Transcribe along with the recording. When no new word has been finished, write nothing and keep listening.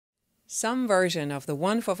Some version of the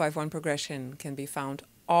 1-4-5-1 progression can be found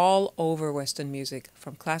all over Western music,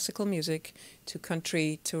 from classical music to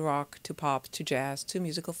country to rock to pop to jazz to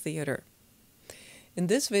musical theater. In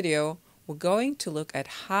this video, we're going to look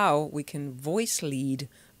at how we can voice lead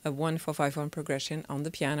a 1-4-5-1 progression on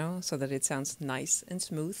the piano so that it sounds nice and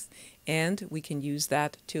smooth, and we can use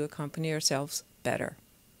that to accompany ourselves better.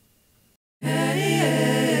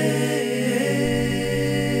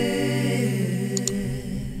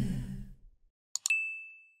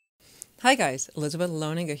 Hi guys, Elizabeth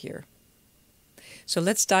Loninger here. So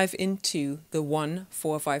let's dive into the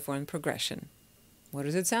 1-4-5-1 progression. What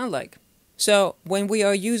does it sound like? So when we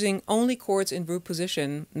are using only chords in root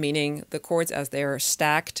position, meaning the chords as they are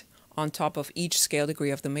stacked on top of each scale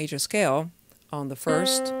degree of the major scale, on the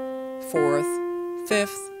first, fourth,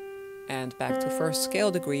 fifth, and back to first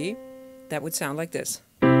scale degree, that would sound like this.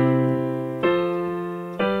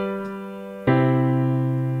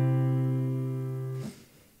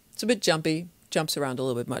 It's a bit jumpy, jumps around a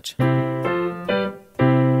little bit much. You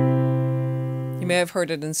may have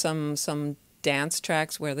heard it in some dance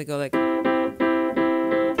tracks where they go like...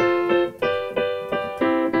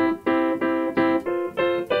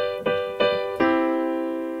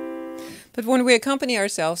 But when we accompany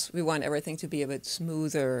ourselves, we want everything to be a bit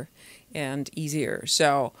smoother and easier.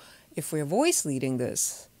 So if we're voice leading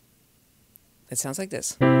this, it sounds like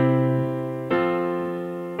this.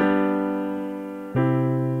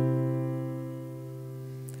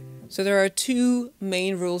 So there are two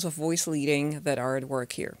main rules of voice leading that are at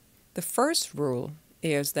work here. The first rule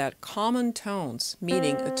is that common tones,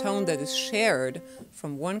 meaning a tone that is shared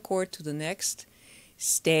from one chord to the next,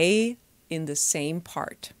 stay in the same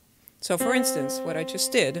part. So for instance, what I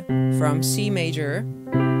just did from C major,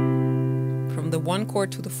 from the 1 chord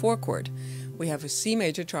to the 4 chord, we have a C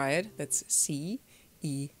major triad, that's C,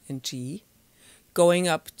 E, and G, going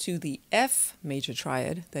up to the F major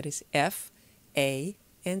triad, that is F, A,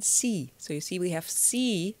 and C. So you see we have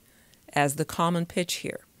C as the common pitch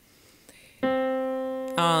here.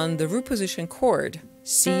 On the root position chord,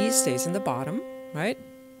 C stays in the bottom, right?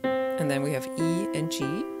 And then we have E and G.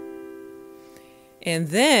 And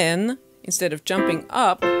then, instead of jumping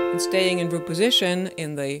up and staying in root position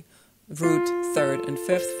in the root, third, and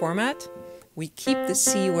fifth format, we keep the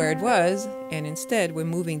C where it was, and instead we're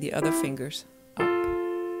moving the other fingers up.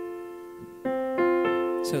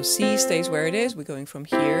 So C stays where it is, we're going from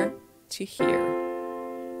here to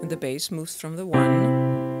here. And the bass moves from the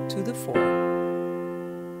 1 to the 4.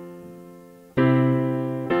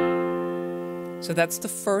 So that's the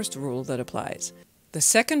first rule that applies. The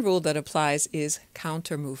second rule that applies is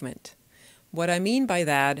counter movement. What I mean by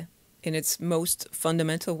that, in its most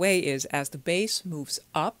fundamental way, is as the bass moves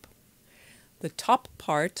up, the top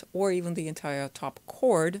part, or even the entire top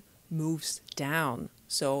chord, moves down.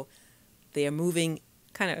 So they are moving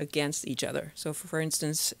kind of against each other. So for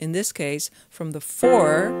instance, in this case, from the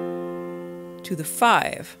 4 to the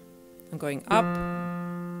 5, I'm going up.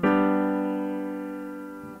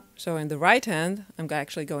 So in the right hand, I'm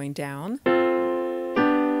actually going down.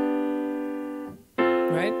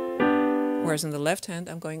 Right? Whereas in the left hand,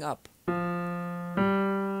 I'm going up.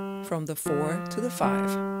 From the 4 to the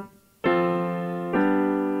 5.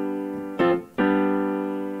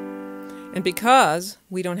 And because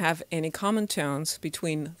we don't have any common tones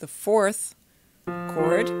between the 4th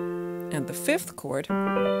chord and the 5th chord,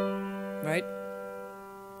 right?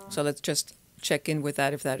 So let's just check in with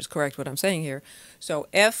that if that is correct what I'm saying here. So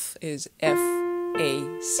F is F,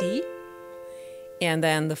 A, C. And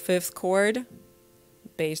then the 5th chord,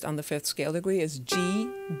 based on the 5th scale degree, is G,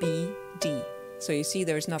 B, D. So you see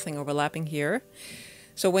there's nothing overlapping here.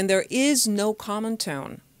 So when there is no common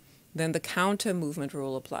tone, then the counter movement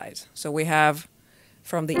rule applies. So we have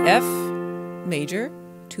from the F major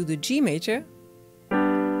to the G major,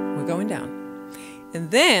 we're going down.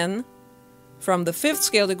 And then from the 5th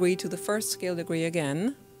scale degree to the 1st scale degree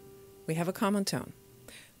again, we have a common tone.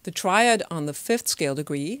 The triad on the 5th scale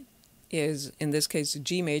degree is, in this case,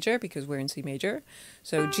 G major, because we're in C major.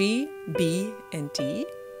 So G, B, and D.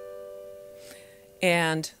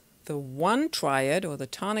 And the 1 triad, or the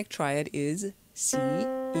tonic triad, is C,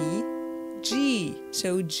 E, G.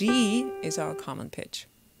 So G is our common pitch,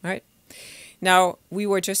 right? Now, we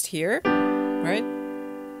were just here, right?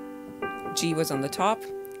 G was on the top,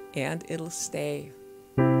 and it'll stay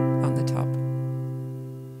on the top.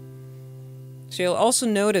 So you'll also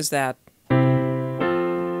notice that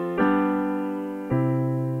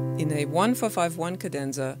in a 1-4-5-1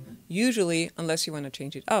 cadenza, usually, unless you want to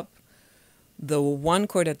change it up, the 1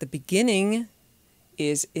 chord at the beginning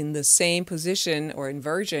is in the same position or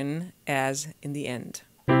inversion as in the end.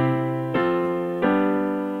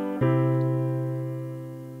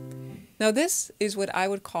 Now this is what I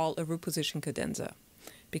would call a root position cadenza,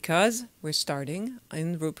 because we're starting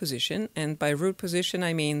in root position, and by root position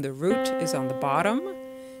I mean the root is on the bottom,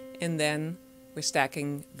 and then we're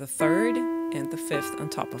stacking the third and the fifth on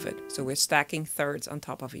top of it. So we're stacking thirds on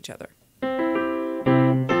top of each other.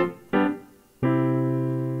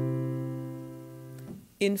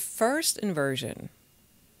 In first inversion,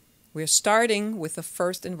 we're starting with the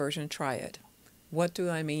first inversion triad. What do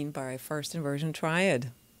I mean by first inversion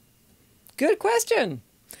triad? Good question.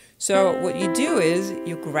 So what you do is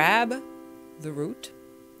you grab the root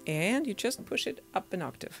and you just push it up an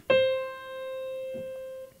octave.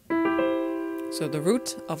 So the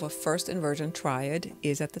root of a first inversion triad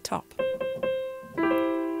is at the top.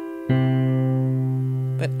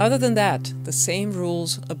 But other than that, the same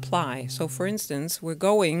rules apply. So for instance, we're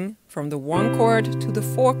going from the 1 chord to the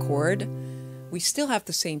 4 chord. We still have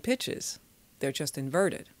the same pitches. They're just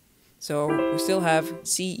inverted. So we still have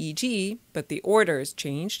C, E, G, but the order is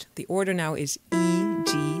changed. The order now is E,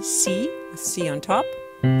 G, C, with C on top.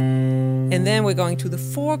 And then we're going to the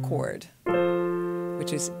 4 chord,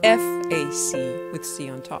 which is F, A, C, with C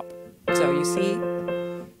on top. So you see,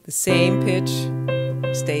 the same pitch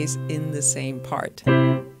stays in the same part.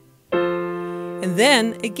 And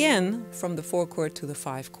then again, from the 4 chord to the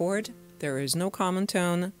 5 chord, there is no common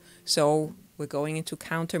tone, so we're going into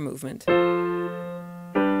counter movement.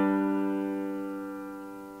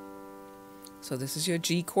 So this is your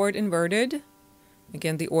G chord inverted.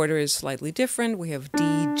 Again, the order is slightly different. We have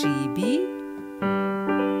D, G, B.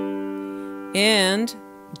 And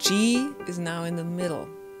G is now in the middle.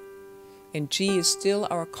 And G is still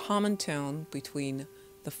our common tone between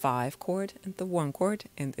the 5 chord and the 1 chord,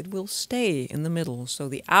 and it will stay in the middle. So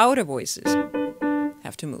the outer voices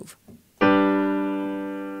have to move.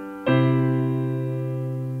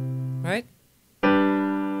 Right?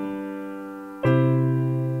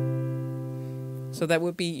 So that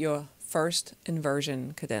would be your first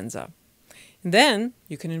inversion cadenza. And then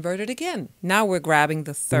you can invert it again. Now we're grabbing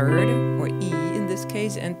the third, or E in this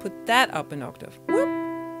case, and put that up an octave. Whoop.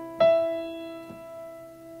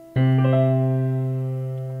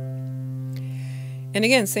 And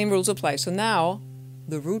again, same rules apply. So now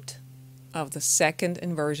the root of the second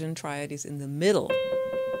inversion triad is in the middle.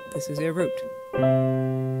 This is your root.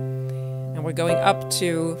 And we're going up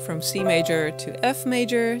to, from C major to F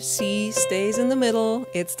major. C stays in the middle.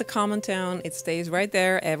 It's the common tone. It stays right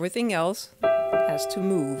there. Everything else has to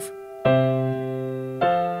move.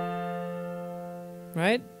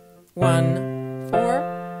 Right? 1, 4.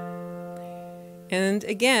 And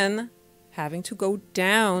again, having to go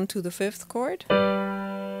down to the 5th chord.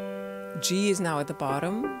 G is now at the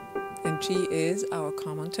bottom, and G is our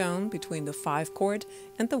common tone between the 5 chord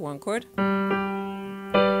and the 1 chord.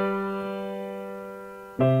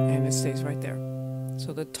 And it stays right there.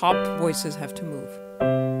 So the top voices have to move.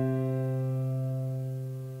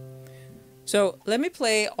 So let me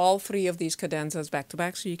play all 3 of these cadenzas back to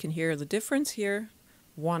back so you can hear the difference here.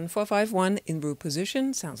 1, 4, 5, 1 in root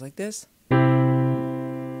position sounds like this.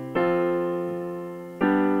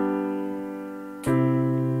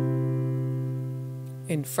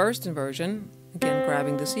 In first inversion, again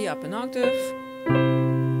grabbing the C up an octave,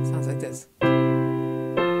 sounds like this.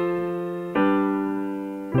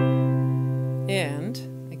 And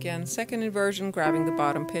again, second inversion, grabbing the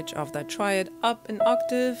bottom pitch of that triad up an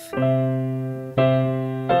octave.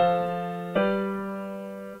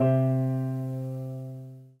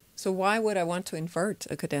 So why would I want to invert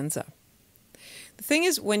a cadenza? The thing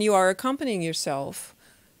is, when you are accompanying yourself,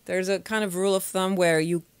 there's a kind of rule of thumb where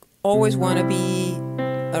you always want to be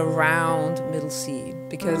around middle C,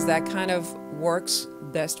 because that kind of works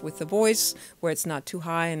best with the voice, where it's not too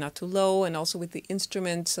high and not too low, and also with the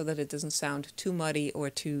instrument so that it doesn't sound too muddy or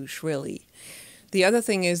too shrilly. The other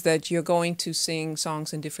thing is that you're going to sing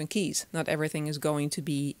songs in different keys. Not everything is going to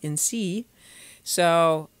be in C.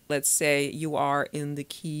 So let's say you are in the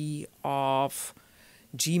key of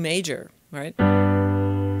G major, right?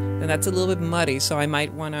 And that's a little bit muddy, so I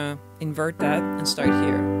might want to invert that and start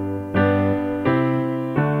here.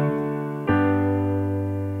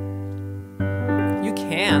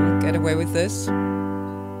 Can get away with this.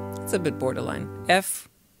 It's a bit borderline. F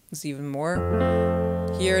is even more.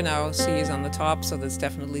 Here now C is on the top, so that's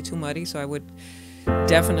definitely too muddy, so I would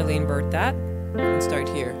definitely invert that and start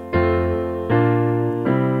here.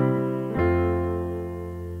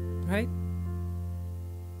 Right?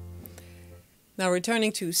 Now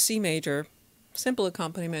returning to C major, simple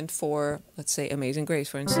accompaniment for, let's say, Amazing Grace,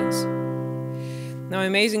 for instance. Now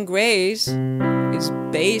Amazing Grace is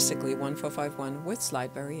basically 1, 4, 5, 1 with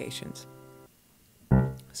slight variations.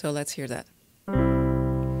 So let's hear that.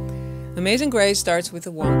 Amazing Grace starts with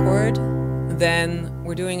the 1 chord, then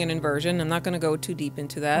we're doing an inversion. I'm not going to go too deep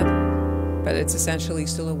into that, but it's essentially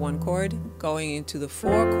still a 1 chord, going into the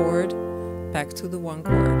 4 chord, back to the 1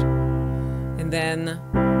 chord. And then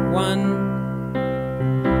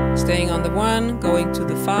 1, staying on the 1, going to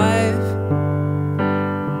the 5,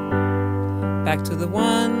 back to the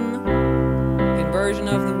 1, inversion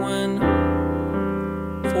of the 1,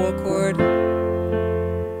 4 chord,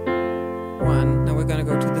 1. Now we're going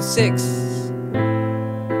to go to the 6, 2,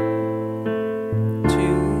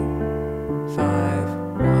 5,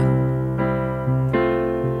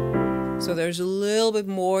 1. So there's a little bit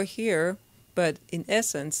more here, but in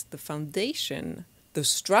essence, the foundation, the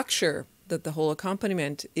structure that the whole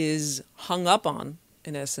accompaniment is hung up on,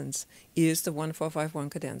 in essence, is the 1-4-5-1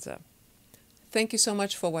 cadenza. Thank you so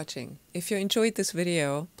much for watching. If you enjoyed this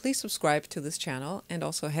video, please subscribe to this channel and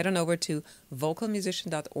also head on over to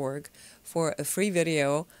vocalmusician.org for a free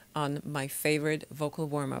video on my favorite vocal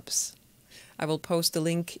warm-ups. I will post the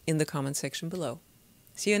link in the comment section below.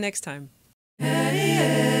 See you next time.